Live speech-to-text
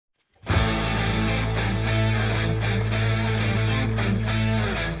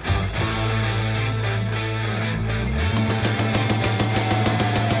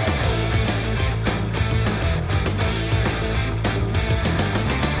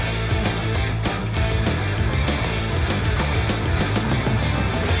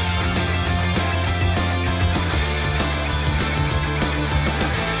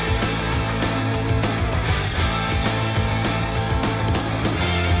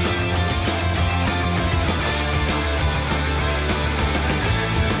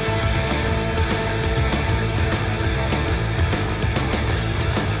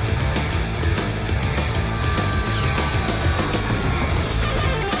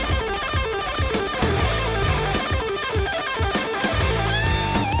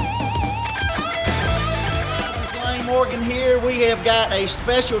Morgan here. We have got a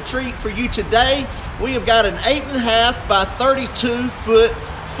special treat for you today. We have got an 8.5 by 32 foot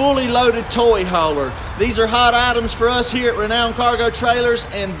fully loaded toy hauler. These are hot items for us here at Renown Cargo Trailers,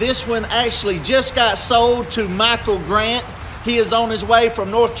 and this one actually just got sold to Michael Grant. He is on his way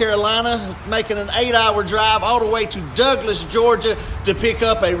from North Carolina, making an 8-hour drive all the way to Douglas, Georgia to pick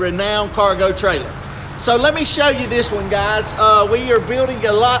up a Renown cargo trailer. So let me show you this one, guys. We are building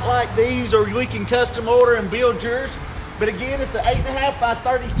a lot like these, or we can custom order and build yours. But again, it's an 8.5 by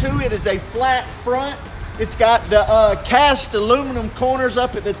 32. It is a flat front. It's got the cast aluminum corners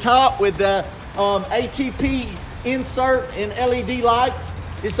up at the top with the ATP insert and LED lights.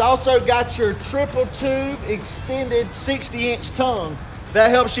 It's also got your triple tube extended 60-inch tongue. That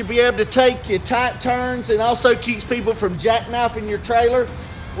helps you be able to take your tight turns and also keeps people from jackknifing your trailer.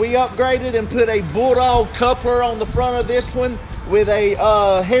 We upgraded and put a Bulldog coupler on the front of this one with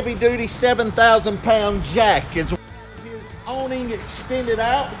a heavy-duty 7,000-pound jack. His awning extended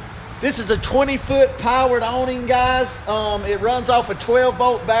out. This is a 20-foot powered awning, guys. It runs off a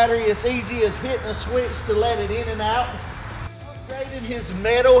 12-volt battery. It's easy as hitting a switch to let it in and out. Upgraded his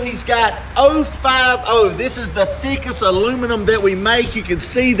metal. He's got 050. This is the thickest aluminum that we make. You can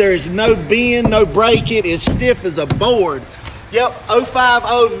see there's no bend, no break. It is stiff as a board. Yep,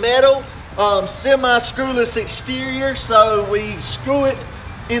 050 metal, semi-screwless exterior, so we screw it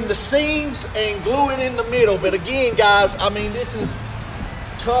in the seams and glue it in the middle. But again, guys, I mean, this is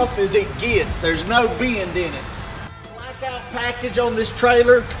tough as it gets. There's no bend in it. Blackout package on this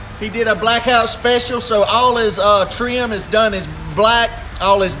trailer. He did a blackout special, so all his trim is done as black,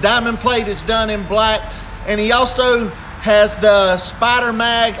 all his diamond plate is done in black, and he also has the Spider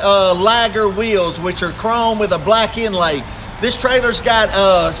Mag lagger wheels, which are chrome with a black inlay. This trailer's got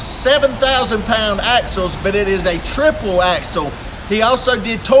 7,000-pound axles, but it is a triple axle. He also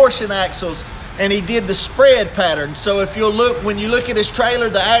did torsion axles, and he did the spread pattern. So if you'll look, when you look at his trailer,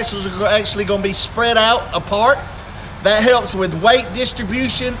 the axles are actually going to be spread out apart. That helps with weight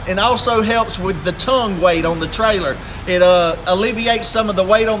distribution and also helps with the tongue weight on the trailer. It alleviates some of the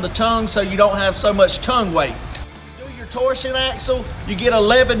weight on the tongue so you don't have so much tongue weight. You do your torsion axle, you get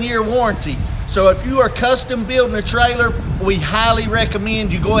 11-year warranty. So if you are custom building a trailer, we highly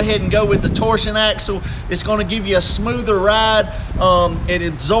recommend you go ahead and go with the torsion axle. It's going to give you a smoother ride. It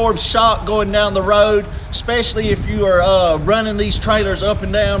absorbs shock going down the road, especially if you are running these trailers up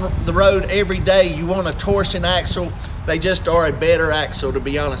and down the road every day. You want a torsion axle. They just are a better axle, to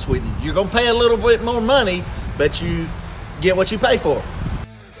be honest with you. You're going to pay a little bit more money, but you get what you pay for.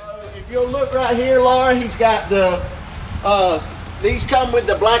 So if you'll look right here, Laura, he's got the these come with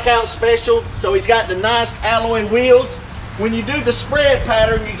the Blackout special, so he's got the nice alloy wheels. When you do the spread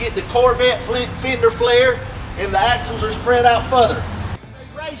pattern, you get the Corvette fender flare, and the axles are spread out further.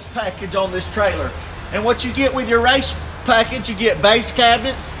 A race package on this trailer, and what you get with your race package, you get base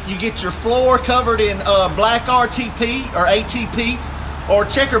cabinets, you get your floor covered in black RTP or ATP or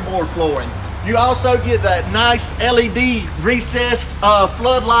checkerboard flooring. You also get that nice LED recessed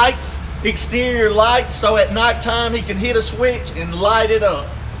floodlights, exterior lights, so at nighttime he can hit a switch and light it up.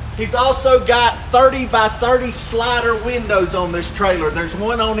 He's also got 30 by 30 slider windows on this trailer. There's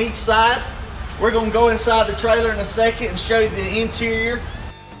one on each side. We're going to go inside the trailer in a second and show you the interior.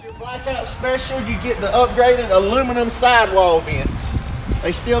 Your Blackout special, you get the upgraded aluminum sidewall vents.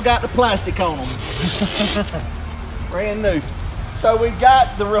 They still got the plastic on them. Brand new. So we've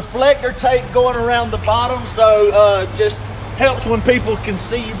got the reflector tape going around the bottom, so just helps when people can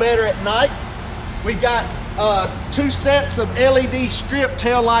see you better at night. We got 2 sets of LED strip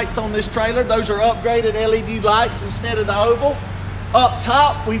tail lights on this trailer. Those are upgraded LED lights instead of the oval. Up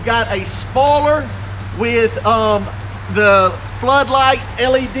top, we've got a spoiler with the floodlight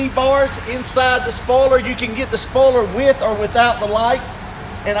LED bars inside the spoiler. You can get the spoiler with or without the lights.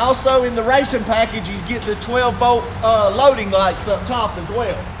 And also in the racing package, you get the 12-volt loading lights up top as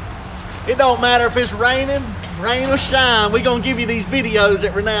well. It don't matter if it's raining, rain or shine, we're gonna give you these videos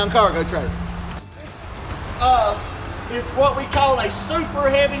at Renown Cargo Trailer. It's what we call a super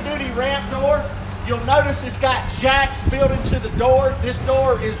heavy duty ramp door. You'll notice it's got jacks built into the door. This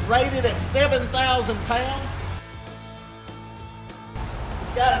door is rated at 7,000 pounds.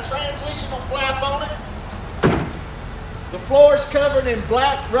 It's got a transitional flap on it. The floor is covered in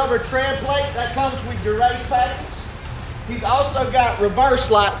black rubber tread plate. That comes with your race package. He's also got reverse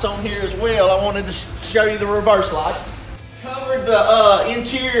lights on here as well. I wanted to show you the reverse lights. Covered the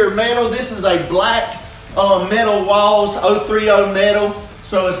interior metal. This is a black metal walls, 030 metal.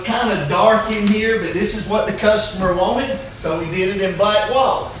 So it's kind of dark in here, but this is what the customer wanted. So we did it in black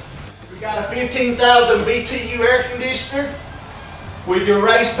walls. We got a 15,000 BTU air conditioner. With your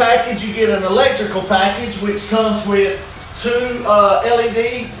race package, you get an electrical package, which comes with 2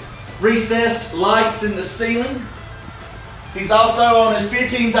 LED recessed lights in the ceiling. He's also on his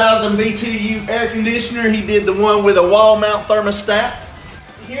 15,000 BTU air conditioner. He did the one with a wall mount thermostat.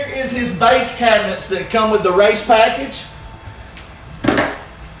 Here is his base cabinets that come with the race package.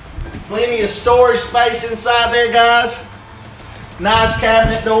 Plenty of storage space inside there, guys. Nice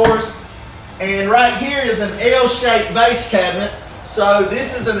cabinet doors. And right here is an L-shaped base cabinet. So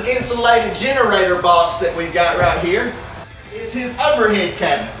this is an insulated generator box that we've got right here. It's his overhead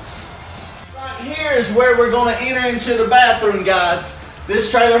cabinets. Right here is where we're going to enter into the bathroom, guys. This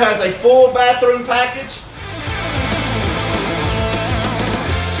trailer has a full bathroom package.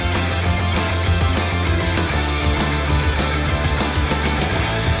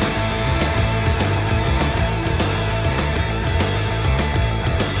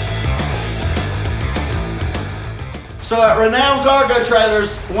 So at Renown Cargo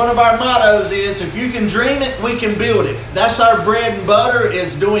Trailers, one of our mottos is, if you can dream it, we can build it. That's our bread and butter,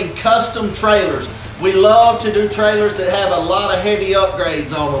 is doing custom trailers. We love to do trailers that have a lot of heavy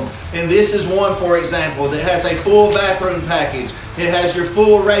upgrades on them. And this is one, for example, that has a full bathroom package. It has your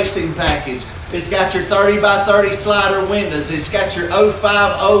full racing package. It's got your 30 by 30 slider windows. It's got your 050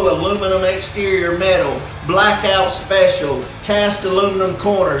 aluminum exterior metal, blackout special, cast aluminum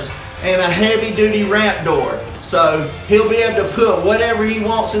corners, and a heavy duty ramp door. So he'll be able to put whatever he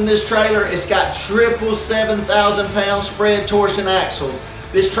wants in this trailer. It's got triple 7,000 pound spread torsion axles.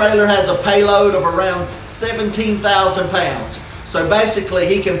 This trailer has a payload of around 17,000 pounds. So basically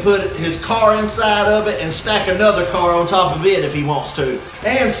he can put his car inside of it and stack another car on top of it if he wants to,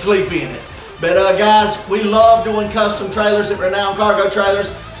 and sleep in it. But guys, we love doing custom trailers at Renown Cargo Trailers.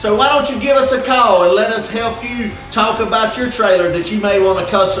 So why don't you give us a call and let us help you talk about your trailer that you may want to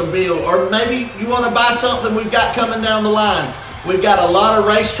custom build, or maybe you want to buy something we've got coming down the line. We've got a lot of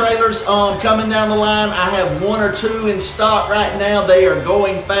race trailers coming down the line. I have 1 or 2 in stock right now. They are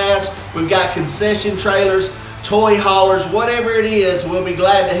going fast. We've got concession trailers, toy haulers, whatever it is, we'll be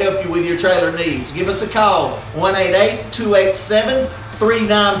glad to help you with your trailer needs. Give us a call,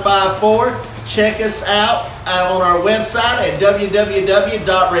 1-888-287-3954. Check us out on our website at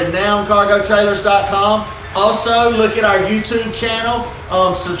www.renowncargotrailers.com. Also, look at our YouTube channel.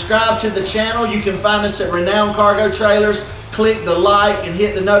 Subscribe to the channel. You can find us at Renown Cargo Trailers. Click the like and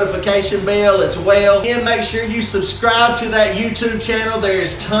hit the notification bell as well. And make sure you subscribe to that YouTube channel. There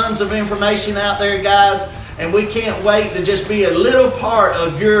is tons of information out there, guys. And we can't wait to just be a little part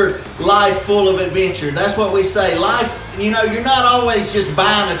of your life full of adventure. That's what we say. Life, you know, you're not always just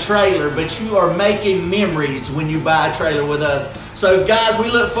buying a trailer, but you are making memories when you buy a trailer with us. So guys, we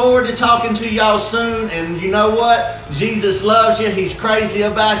look forward to talking to y'all soon. And you know what? Jesus loves you. He's crazy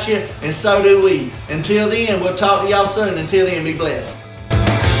about you. And so do we. Until then, we'll talk to y'all soon. Until then, be blessed.